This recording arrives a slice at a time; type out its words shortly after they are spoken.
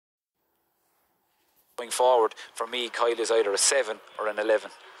going forward, for me, Kyle is either a 7 or an 11.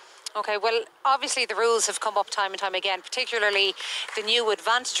 Okay, well, obviously the rules have come up time and time again, particularly the new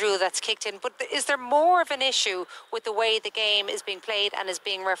advantage rule that's kicked in. But is there more of an issue with the way the game is being played and is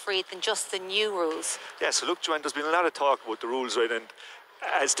being refereed than just the new rules? Yeah, so look, Joanne, there's been a lot of talk about the rules, right? And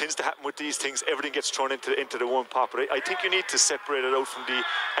as tends to happen with these things, everything gets thrown into the one pot. But I think you need to separate it out from the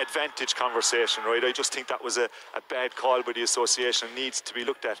advantage conversation, right? I just think that was a bad call by the association and needs to be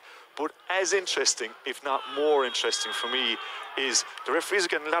looked at. But as interesting, if not more interesting for me, is the referees are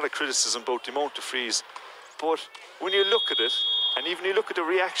getting a lot of criticism about the amount of frees. But when you look at it, and even you look at the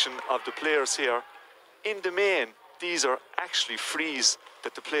reaction of the players here, in the main, these are actually frees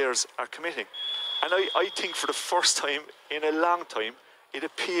that the players are committing. And I think for the first time in a long time, it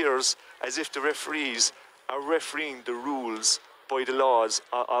appears as if the referees are refereeing the rules by the laws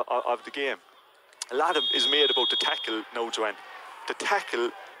of the game. A lot of is made about the tackle now, Joanne. The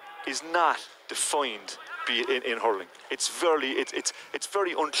tackle is not defined in hurling. It's very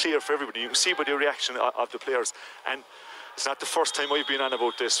unclear for everybody. You can see by the reaction of the players. And it's not the first time I've been on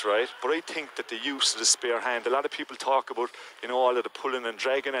about this, right? But I think that the use of the spare hand, a lot of people talk about, you know, all of the pulling and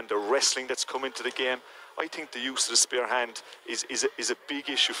dragging and the wrestling that's come into the game. I think the use of the spare hand is a big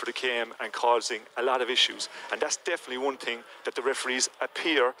issue for the game and causing a lot of issues. And that's definitely one thing that the referees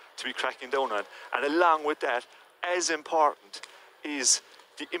appear to be cracking down on. And along with that, as important is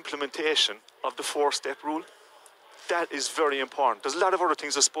the implementation of the 4-step rule. That is very important. There's a lot of other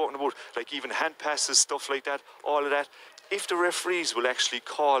things I've spoken about, like even hand passes, stuff like that, all of that. If the referees will actually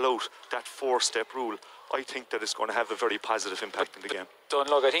call out that 4-step rule, I think that it's going to have a very positive impact in the game.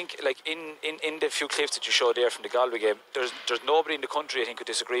 Dónal Óg, I think, like in the few clips that you showed there from the Galway game, there's nobody in the country I think could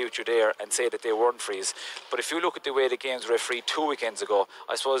disagree with you there and say that they weren't frees. But if you look at the way the games were refereed 2 weekends ago,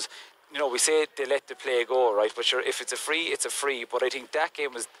 I suppose, you know, we say they let the play go, right? But sure, if it's a free, it's a free. But I think that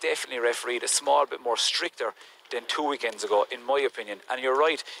game was definitely refereed a small bit more stricter than 2 weekends ago, in my opinion. And you're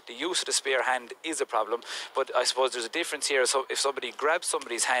right, the use of the spare hand is a problem. But I suppose there's a difference here. So if somebody grabs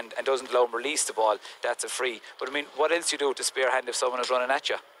somebody's hand and doesn't allow them release the ball, that's a free. But I mean, what else you do with the spare hand if someone is running at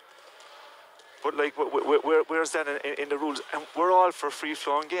you? But like, where's that in the rules? And we're all for a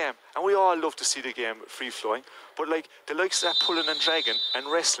free-flowing game, and we all love to see the game free-flowing. But like, the likes of that pulling and dragging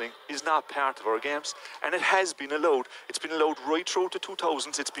and wrestling is not part of our games, and it has been allowed. It's been allowed right through the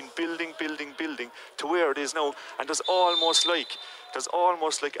 2000s. It's been building to where it is now, and there's almost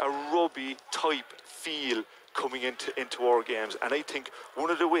like a rugby type feel coming into our games. And I think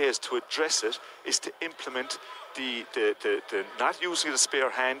one of the ways to address it is to implement the not using the spare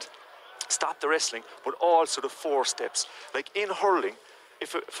hand, stop the wrestling, but also the 4 steps. Like in hurling, if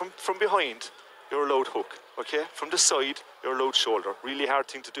from behind, you're allowed hook, okay? From the side, you're allowed shoulder. Really hard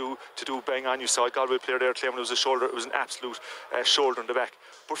thing to do bang on. You saw a Galway player there claiming it was a shoulder. It was an absolute shoulder in the back.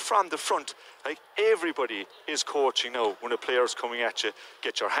 But from the front, like, everybody is coaching now when a player's coming at you.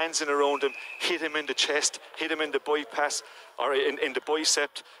 Get your hands in around him, hit him in the chest, hit him in the bypass, or in the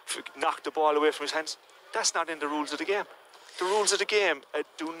bicep, knock the ball away from his hands. That's not in the rules of the game. The rules of the game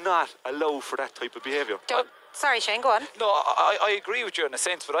do not allow for that type of behaviour. Sorry, Shane, go on. No, I agree with you in a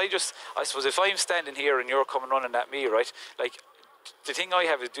sense, but I suppose if I'm standing here and you're coming running at me, right, like, the thing I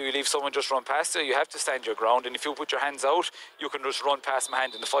have is, do you leave someone just run past you? You have to stand your ground, and if you put your hands out, you can just run past my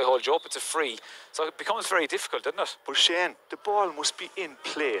hand, and if I hold you up, it's a free. So it becomes very difficult, doesn't it? But Shane, the ball must be in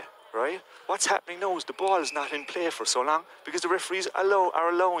play, right? What's happening now is the ball is not in play for so long because the referees are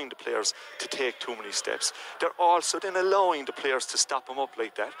allowing the players to take too many steps. They're also then allowing the players to stop them up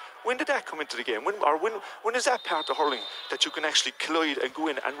like that. When did that come into the game? When is that part of hurling that you can actually collide and go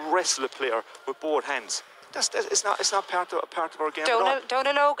in and wrestle a player with both hands? It's not part of our game at all.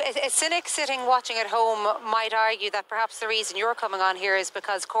 Dónal Óg, a cynic sitting watching at home might argue that perhaps the reason you're coming on here is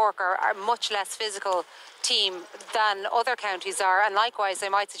because Cork are a much less physical team than other counties are, and likewise I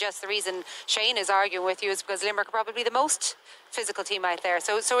might suggest the reason Shane is arguing with you is because Limerick are probably the most physical team out there.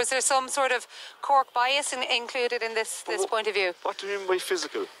 So is there some sort of Cork bias included in this point of view? What do you mean by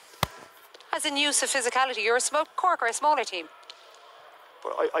physical? As in use of physicality. Cork are a smaller team.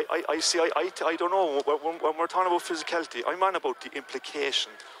 But I don't know. When we're talking about physicality, I'm on about the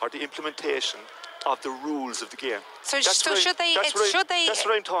implication or the implementation of the rules of the game. So should they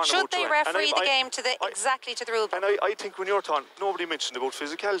referee the game exactly to the rule book? And I think when you're talking, nobody mentioned about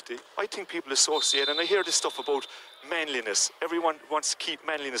physicality. I think people associate, and I hear this stuff about manliness. Everyone wants to keep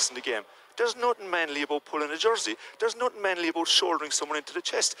manliness in the game. There's nothing manly about pulling a jersey. There's nothing manly about shouldering someone into the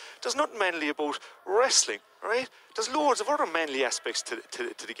chest. There's nothing manly about wrestling, right? There's loads of other manly aspects to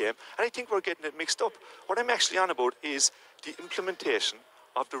the game, and I think we're getting it mixed up. What I'm actually on about is the implementation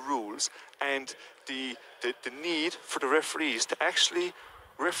of the rules and the need for the referees to actually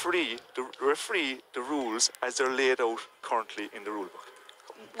referee the rules as they're laid out currently in the rule book.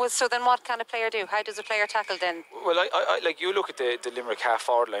 Well, so then what can a player do? How does a player tackle then? Well, I like you look at the Limerick half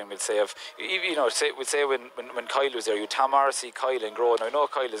forward line. We'll say we'll say when Kyle was there, you Tom Morrissey, Kyle and Grow. Now I know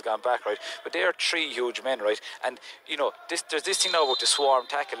Kyle has gone back, right? But they are three huge men, right? And there's this thing now about the swarm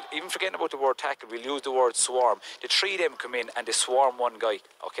tackle. Even forgetting about the word tackle, we'll use the word swarm. The three of them come in and they swarm one guy.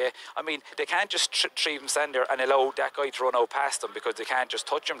 Okay, I mean they can't just three of them stand there and allow that guy to run out past them because they can't just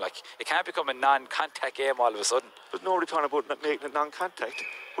touch him. Like it can't become a non-contact game all of a sudden. But nobody talking about making it non-contact.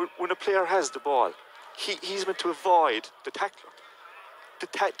 When a player has the ball, he's meant to avoid the tackler.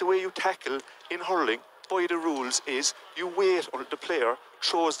 The way you tackle in hurling, by the rules, is you wait until the player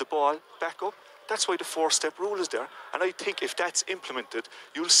throws the ball back up. That's why the four-step rule is there. And I think if that's implemented,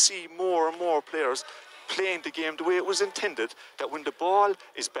 you'll see more and more players playing the game the way it was intended, that when the ball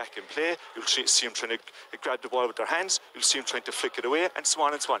is back in play, you'll see them trying to grab the ball with their hands, you'll see them trying to flick it away, and so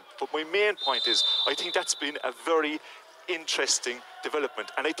on and so on. But my main point is, I think that's been a very interesting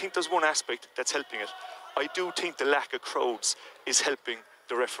development, and I think there's one aspect that's helping it. I do think the lack of crowds is helping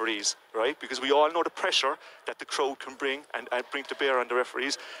the referees, right? Because we all know the pressure that the crowd can bring and bring to bear on the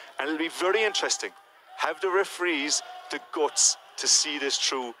referees, and it'll be very interesting. Have the referees the guts to see this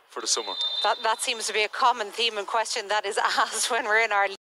through for the summer? That seems to be a common theme and question that is asked when we're in our